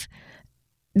believe.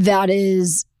 That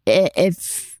is,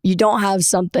 if you don't have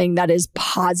something that is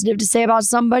positive to say about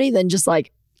somebody, then just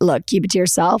like, look, keep it to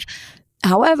yourself.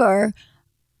 However,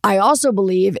 I also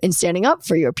believe in standing up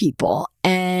for your people.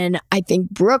 And I think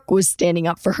Brooke was standing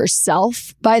up for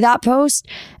herself by that post.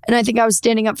 And I think I was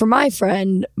standing up for my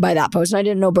friend by that post. And I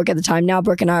didn't know Brooke at the time. Now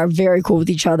Brooke and I are very cool with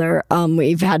each other.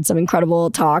 We've had some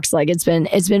incredible talks. Like, it's been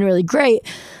really great.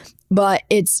 But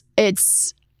it's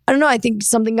I don't know, I think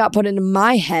something got put into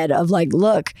my head of like,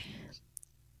 look,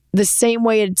 the same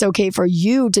way it's okay for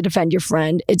you to defend your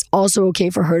friend, it's also okay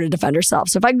for her to defend herself.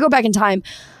 So if I could go back in time,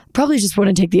 probably just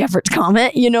wouldn't take the effort to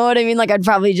comment. You know what I mean? Like, I'd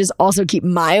probably just also keep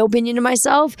my opinion to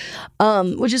myself,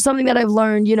 which is something that I've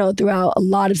learned, throughout a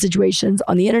lot of situations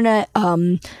on the internet.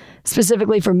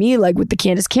 Specifically for me, like with the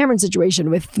Candace Cameron situation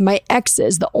with my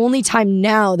exes, the only time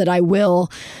now that I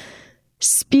will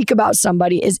speak about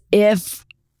somebody is if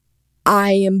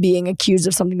I am being accused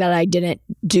of something that I didn't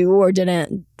do or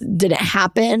didn't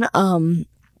happen,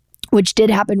 which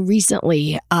did happen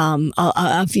recently.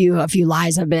 A few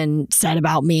lies have been said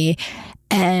about me.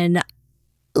 And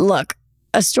look,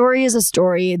 a story is a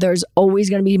story. There's always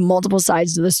going to be multiple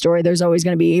sides to the story. There's always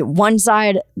going to be one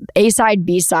side, A side,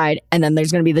 B side, and then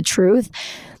there's going to be the truth.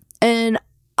 And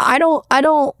I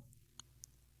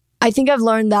think I've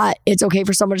learned that it's okay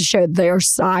for someone to share their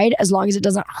side as long as it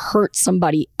doesn't hurt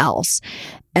somebody else.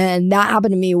 And that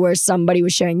happened to me where somebody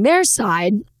was sharing their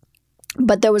side,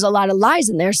 but there was a lot of lies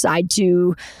in their side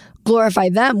to glorify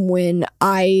them when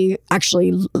I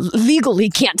actually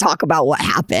legally can't talk about what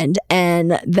happened.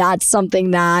 And that's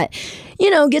something that,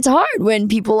 gets hard when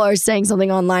people are saying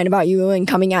something online about you and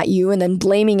coming at you and then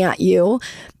blaming at you.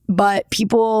 But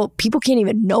people can't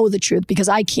even know the truth because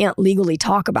I can't legally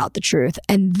talk about the truth.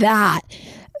 And that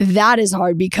is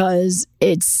hard because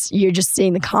you're just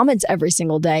seeing the comments every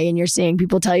single day and you're seeing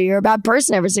people tell you you're a bad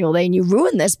person every single day and you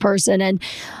ruin this person. And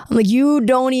I'm like, you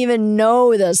don't even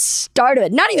know the start of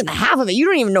it, not even the half of it. You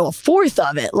don't even know a fourth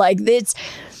of it.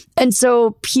 And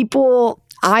so people,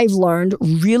 I've learned,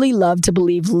 really love to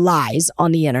believe lies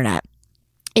on the internet.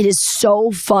 It is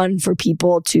so fun for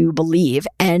people to believe.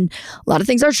 And a lot of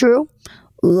things are true.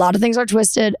 A lot of things are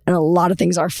twisted and a lot of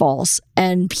things are false.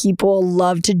 And people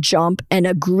love to jump and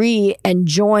agree and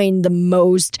join the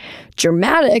most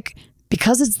dramatic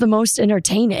because it's the most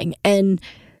entertaining. And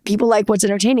people like what's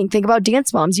entertaining. Think about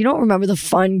Dance Moms. You don't remember the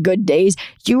fun, good days.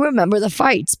 You remember the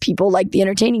fights. People like the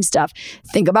entertaining stuff.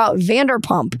 Think about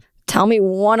Vanderpump. Tell me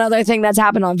one other thing that's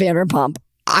happened on Vanderpump.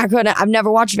 I've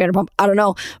never watched Vanderpump. I don't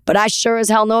know. But I sure as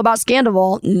hell know about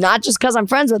Scandival, not just because I'm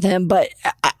friends with him, but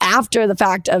after the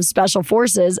fact of Special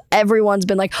Forces, everyone's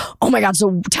been like, oh my God,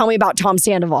 so tell me about Tom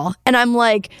Sandoval. And I'm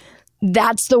like,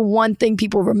 that's the one thing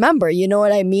people remember. You know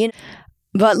what I mean?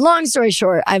 But long story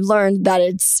short, I've learned that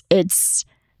it's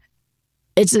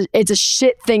a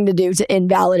shit thing to do to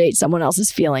invalidate someone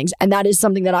else's feelings. And that is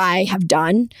something that I have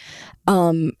done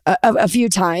a few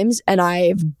times. And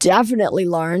I've definitely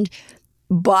learned.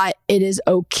 But it is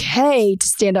okay to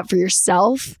stand up for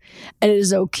yourself, and it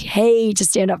is okay to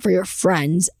stand up for your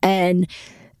friends. And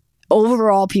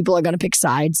overall, people are going to pick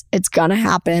sides. It's going to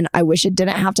happen. I wish it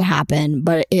didn't have to happen,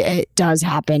 but it does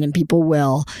happen, and people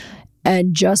will.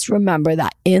 And just remember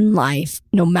that in life,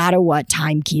 no matter what,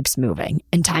 time keeps moving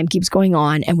and time keeps going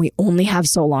on, and we only have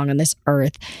so long on this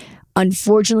earth.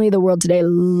 Unfortunately, the world today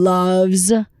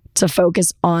loves to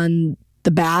focus on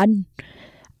the bad.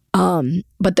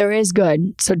 But there is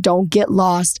good. So don't get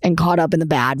lost and caught up in the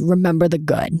bad. Remember the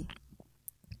good.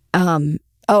 And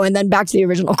then back to the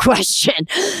original question.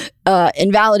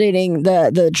 Invalidating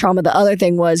the trauma. The other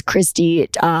thing was Christy.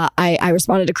 I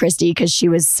responded to Christy because she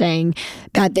was saying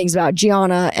bad things about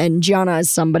Gianna. And Gianna is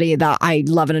somebody that I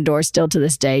love and adore still to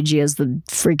this day. Gia is the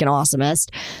freaking awesomest.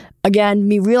 Again,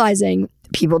 me realizing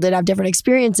people did have different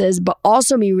experiences, but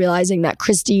also me realizing that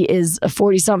Christy is a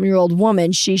 40-something-year-old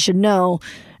woman. She should know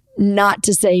not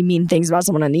to say mean things about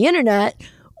someone on the internet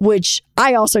which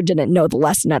I also didn't know the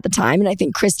lesson at the time. And I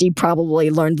think Christy probably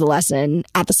learned the lesson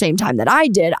at the same time that I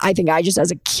did. I think I just,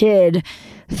 as a kid,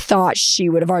 thought she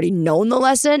would have already known the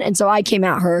lesson. And so I came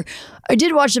at her. I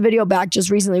did watch the video back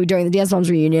just recently during the Dance Moms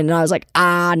reunion. And I was like,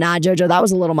 nah, JoJo, that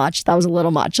was a little much. That was a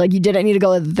little much. Like, you didn't need to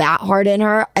go that hard in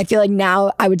her. I feel like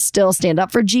now I would still stand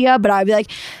up for Gia, but I'd be like,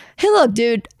 hey, look,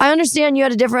 dude, I understand you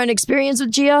had a different experience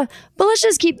with Gia, but let's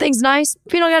just keep things nice.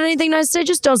 If you don't got anything nice to say,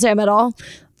 just don't say them at all. I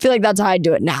feel like that's how I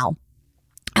do it now.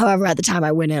 However, at the time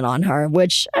I went in on her,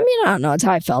 which, I mean, I don't know. It's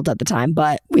how I felt at the time,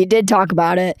 but we did talk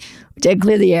about it. We did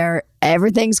clear the air.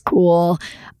 Everything's cool.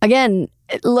 Again,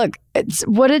 look,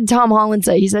 what did Tom Holland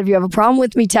say? He said, if you have a problem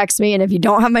with me, text me. And if you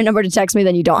don't have my number to text me,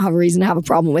 then you don't have a reason to have a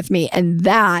problem with me. And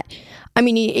that, I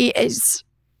mean, it's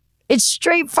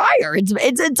straight fire. It's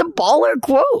a baller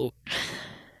quote.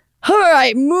 All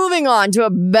right, moving on to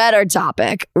a better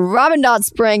topic.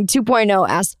 Robin.Spring 2.0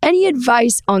 asked, any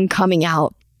advice on coming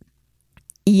out?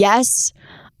 Yes,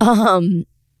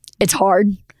 it's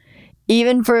hard.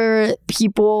 Even for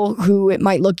people who it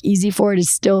might look easy for, it is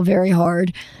still very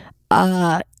hard.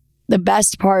 The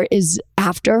best part is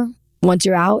after, once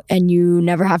you're out and you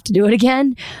never have to do it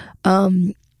again.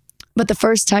 But the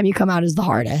first time you come out is the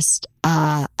hardest.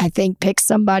 I think pick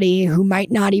somebody who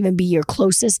might not even be your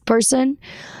closest person,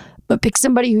 but pick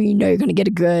somebody who you know you're going to get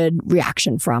a good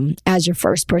reaction from as your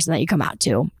first person that you come out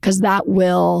to, because that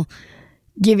will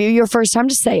give you your first time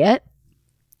to say it.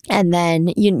 And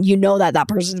then you know that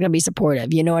person's going to be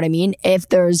supportive. You know what I mean? If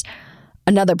there's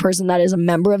another person that is a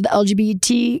member of the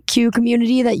LGBTQ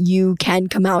community that you can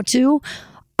come out to,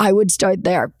 I would start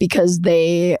there, because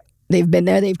they've been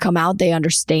there, they've come out, they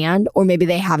understand, or maybe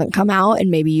they haven't come out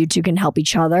and maybe you two can help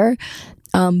each other.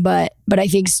 But I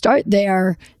think start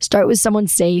there, start with someone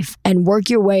safe and work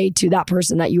your way to that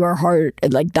person that you are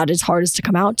that is hardest to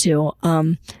come out to.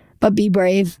 But be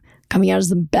brave. Coming out is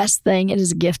the best thing. It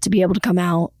is a gift to be able to come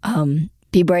out.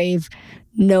 Be brave.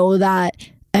 Know that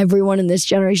everyone in this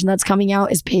generation that's coming out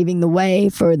is paving the way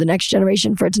for the next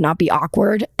generation for it to not be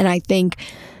awkward. And I think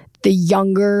the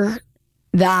younger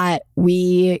that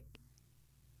we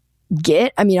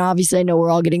get, I mean, obviously I know we're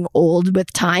all getting old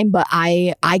with time, but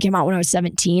I came out when I was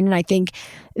 17, and I think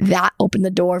that opened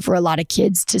the door for a lot of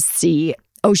kids to see,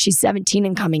 oh, she's 17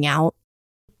 and coming out.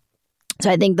 So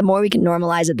I think the more we can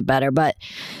normalize it, the better. But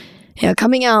yeah,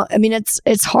 coming out, I mean,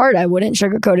 it's hard. I wouldn't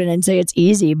sugarcoat it and say it's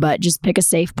easy, but just pick a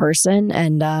safe person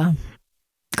and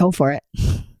go for it.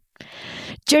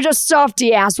 JoJo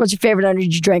Softy asked, what's your favorite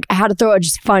energy drink? I had to throw a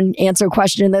just fun answer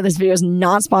question in there. This video is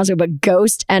not sponsored, but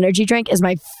Ghost energy drink is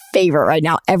my favorite right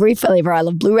now. Every flavor. I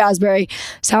love blue raspberry,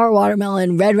 sour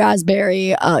watermelon, red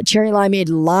raspberry, cherry limeade,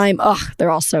 lime. Ugh,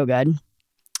 they're all so good.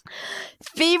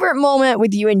 Favorite moment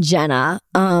with you and Jenna.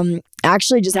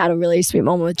 Actually just had a really sweet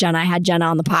moment with Jenna. I had Jenna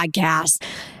on the podcast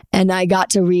and I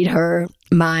got to read her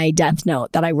my death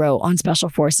note that I wrote on Special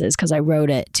Forces, because I wrote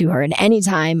it to her. And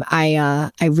anytime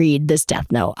I read this death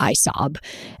note, I sob.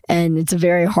 And it's a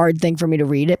very hard thing for me to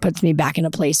read. It puts me back in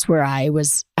a place where I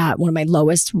was at one of my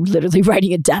lowest, literally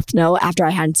writing a death note after I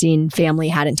hadn't seen family,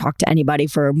 hadn't talked to anybody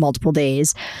for multiple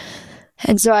days.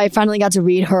 And so I finally got to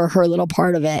read her little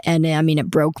part of it. And I mean, it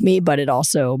broke me, but it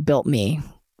also built me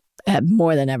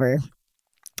more than ever.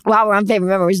 Wow, we're on favorite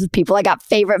memories with people. I got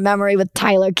favorite memory with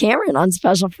Tyler Cameron on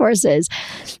Special Forces.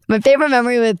 My favorite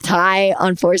memory with Ty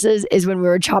on Forces is when we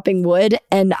were chopping wood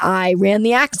and I ran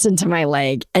the axe into my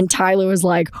leg. And Tyler was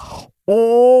like,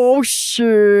 oh,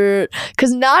 shit.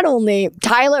 Because not only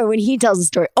Tyler, when he tells the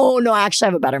story, oh, no, I actually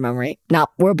have a better memory. No,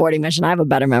 we're a boarding mission. I have a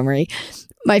better memory.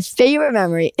 My favorite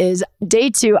memory is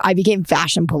day 2, I became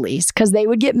fashion police, because they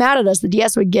would get mad at us. The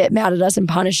DS would get mad at us and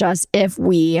punish us if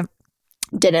we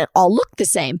didn't all look the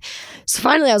same. So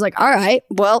finally I was like, all right,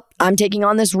 well, I'm taking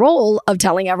on this role of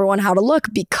telling everyone how to look,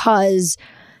 because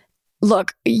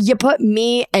look, you put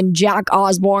me and Jack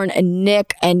Osborne and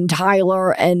Nick and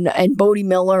Tyler and Bodie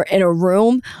Miller in a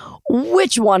room.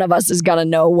 Which one of us is going to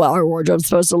know what our wardrobe's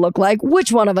supposed to look like?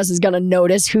 Which one of us is going to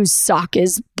notice whose sock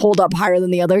is pulled up higher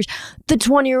than the others? The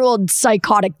 20-year-old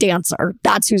psychotic dancer.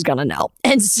 That's who's going to know.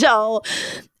 And so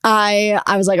I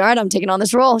was like, all right, I'm taking on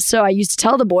this role. So I used to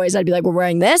tell the boys, I'd be like, we're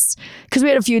wearing this, because we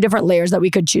had a few different layers that we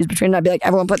could choose between. I'd be like,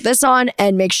 everyone put this on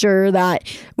and make sure that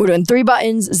we're doing 3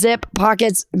 buttons, zip,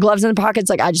 pockets, gloves in the pockets.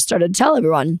 Like, I just started to tell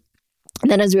everyone. And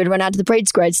then as we would run out to the parade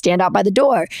square, I'd stand out by the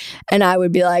door and I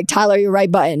would be like, Tyler, your right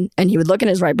button. And he would look and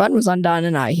his right button was undone.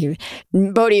 And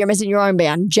Bodie, you're missing your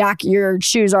armband. Jack, your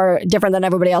shoes are different than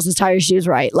everybody else's. Tie your shoes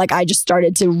right. Like, I just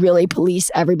started to really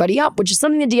police everybody up, which is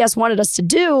something the DS wanted us to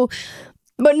do.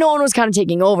 But no one was kind of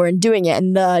taking over and doing it.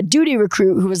 And the duty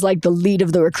recruit, who was like the lead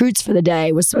of the recruits for the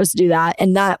day, was supposed to do that.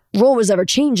 And that role was ever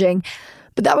changing.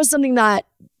 But But that was something that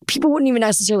people wouldn't even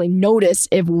necessarily notice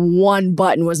if one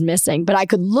button was missing. But I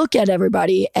could look at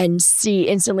everybody and see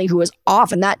instantly who was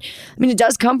off. And that, I mean, it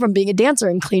does come from being a dancer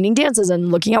and cleaning dances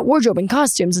and looking at wardrobe and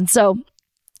costumes. And so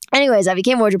anyways, I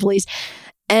became wardrobe police.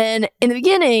 And in the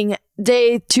beginning,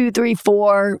 day 2, 3,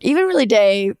 4, even really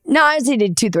I'd say day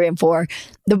 2, 3, and 4,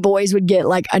 the boys would get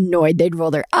like annoyed. They'd roll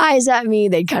their eyes at me.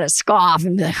 They'd kind of scoff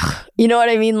and be like, you know what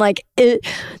I mean? Like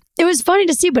it was funny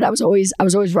to see, but I was always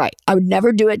right. I would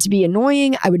never do it to be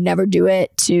annoying. I would never do it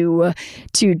to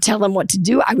tell them what to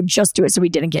do. I would just do it so we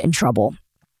didn't get in trouble.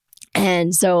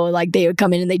 And so like they would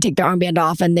come in and they'd take their armband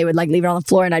off and they would like leave it on the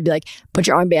floor and I'd be like, put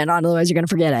your armband on, otherwise you're going to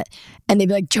forget it. And they'd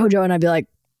be like, JoJo. And I'd be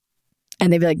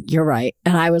like, you're right.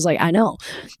 And I was like, I know.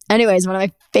 Anyways, one of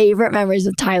my favorite memories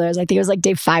with Tyler is I think it was like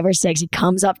day 5 or 6. He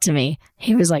comes up to me.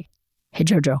 He was like, hey,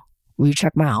 JoJo, will you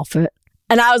check my outfit?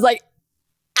 And I was like,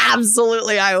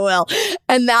 absolutely, I will.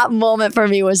 And that moment for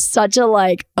me was such a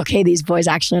like, okay, these boys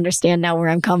actually understand now where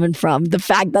I'm coming from. The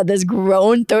fact that this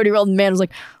grown 30-year-old man was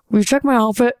like, will you check my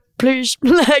outfit, please?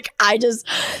 Like,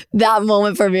 that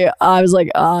moment for me, I was like,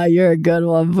 oh, you're a good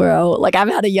one, bro. Like, I've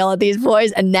had to yell at these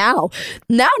boys. And now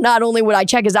not only would I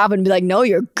check his outfit and be like, no,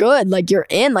 you're good. Like, you're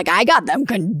in. Like, I got them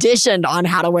conditioned on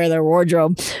how to wear their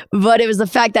wardrobe. But it was the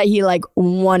fact that he like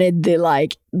wanted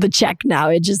the check now.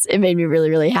 It made me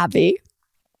really, really happy.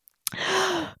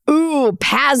 Ooh,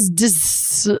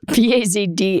 Pazds,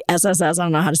 P-A-Z-D-S-S-S. I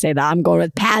don't know how to say that. I'm going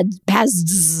with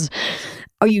Pazds.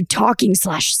 Are you talking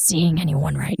 / seeing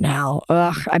anyone right now?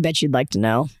 Ugh, I bet you'd like to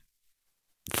know.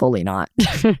 Fully not.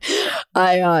 No,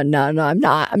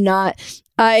 I'm not.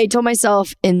 I told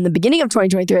myself in the beginning of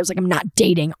 2023, I was like, I'm not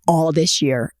dating all this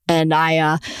year. And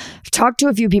I've talked to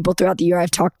a few people throughout the year.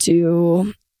 I'd say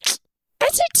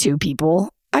 2 people.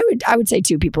 I would say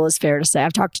 2 people is fair to say.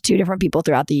 I've talked to 2 different people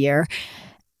throughout the year.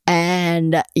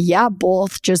 And yeah,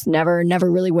 both just never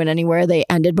really went anywhere. They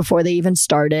ended before they even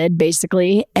started,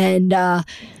 basically. And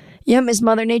Miss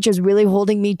Mother Nature's really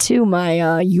holding me to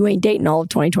my you ain't dating all of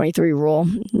 2023 rule.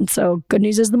 And so good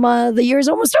news is the year is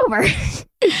almost over.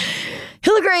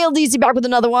 Hillary LDC back with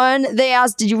another one. They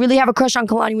asked, did you really have a crush on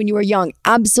Kalani when you were young?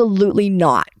 Absolutely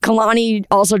not. Kalani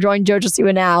also joined JoJo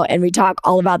Siwa Now, and we talk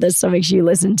all about this, so make sure you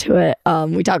listen to it.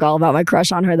 We talk all about my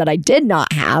crush on her that I did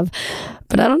not have.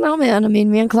 But I don't know, man. I mean,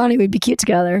 me and Kalani, we'd be cute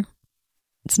together.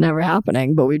 It's never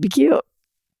happening, but we'd be cute.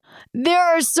 There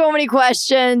are so many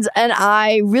questions, and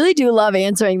I really do love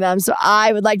answering them. So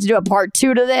I would like to do a part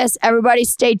 2 to this. Everybody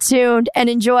stay tuned and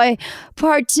enjoy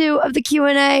part 2 of the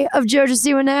Q&A of JoJo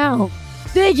Siwa Now.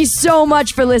 Thank you so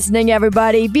much for listening,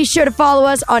 everybody. Be sure to follow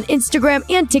us on Instagram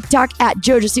and TikTok at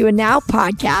JoJo Siwa Now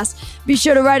Podcast. Be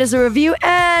sure to write us a review,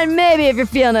 and maybe if you're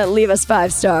feeling it, leave us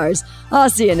 5 stars. I'll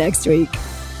see you next week.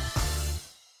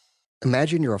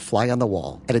 Imagine you're a fly on the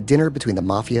wall at a dinner between the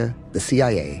mafia, the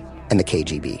CIA, and the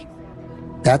KGB.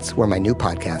 That's where my new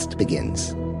podcast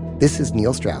begins. This is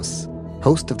Neil Strauss,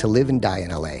 host of To Live and Die in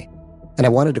LA, and I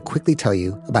wanted to quickly tell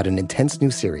you about an intense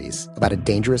new series about a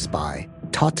dangerous spy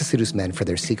taught to seduce men for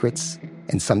their secrets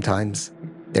and sometimes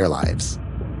their lives.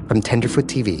 From Tenderfoot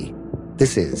TV,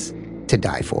 this is To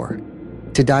Die For.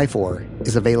 To Die For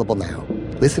is available now.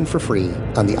 Listen for free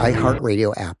on the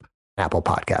iHeartRadio app, Apple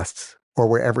Podcasts, or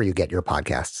wherever you get your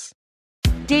podcasts.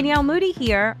 Danielle Moody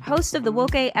here, host of the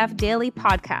Woke AF Daily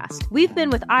podcast. We've been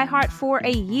with iHeart for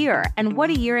a year, and what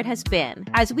a year it has been.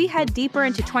 As we head deeper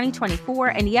into 2024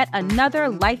 and yet another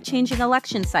life-changing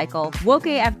election cycle, Woke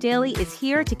AF Daily is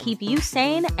here to keep you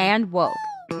sane and woke.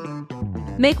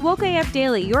 Make Woke AF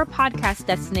Daily your podcast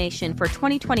destination for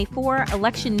 2024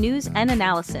 election news and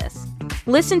analysis.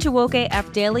 Listen to Woke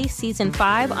AF Daily Season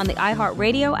 5 on the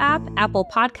iHeartRadio app, Apple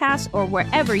Podcasts, or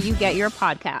wherever you get your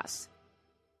podcasts.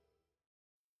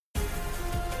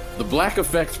 The Black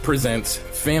Effect presents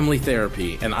Family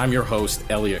Therapy, and I'm your host,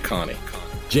 Elliot Connie.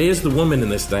 Jay is the woman in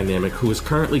this dynamic who is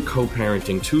currently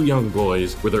co-parenting 2 young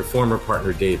boys with her former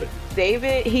partner, David.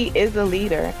 David, he is a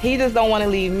leader. He just don't want to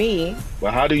leave me.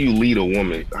 But how do you lead a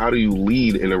woman? How do you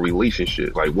lead in a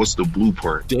relationship? Like, what's the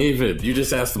blueprint? David, you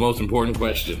just asked the most important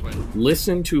question.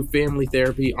 Listen to Family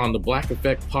Therapy on the Black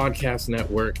Effect Podcast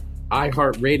Network,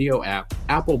 iHeartRadio app,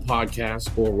 Apple Podcasts,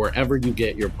 or wherever you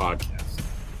get your podcasts.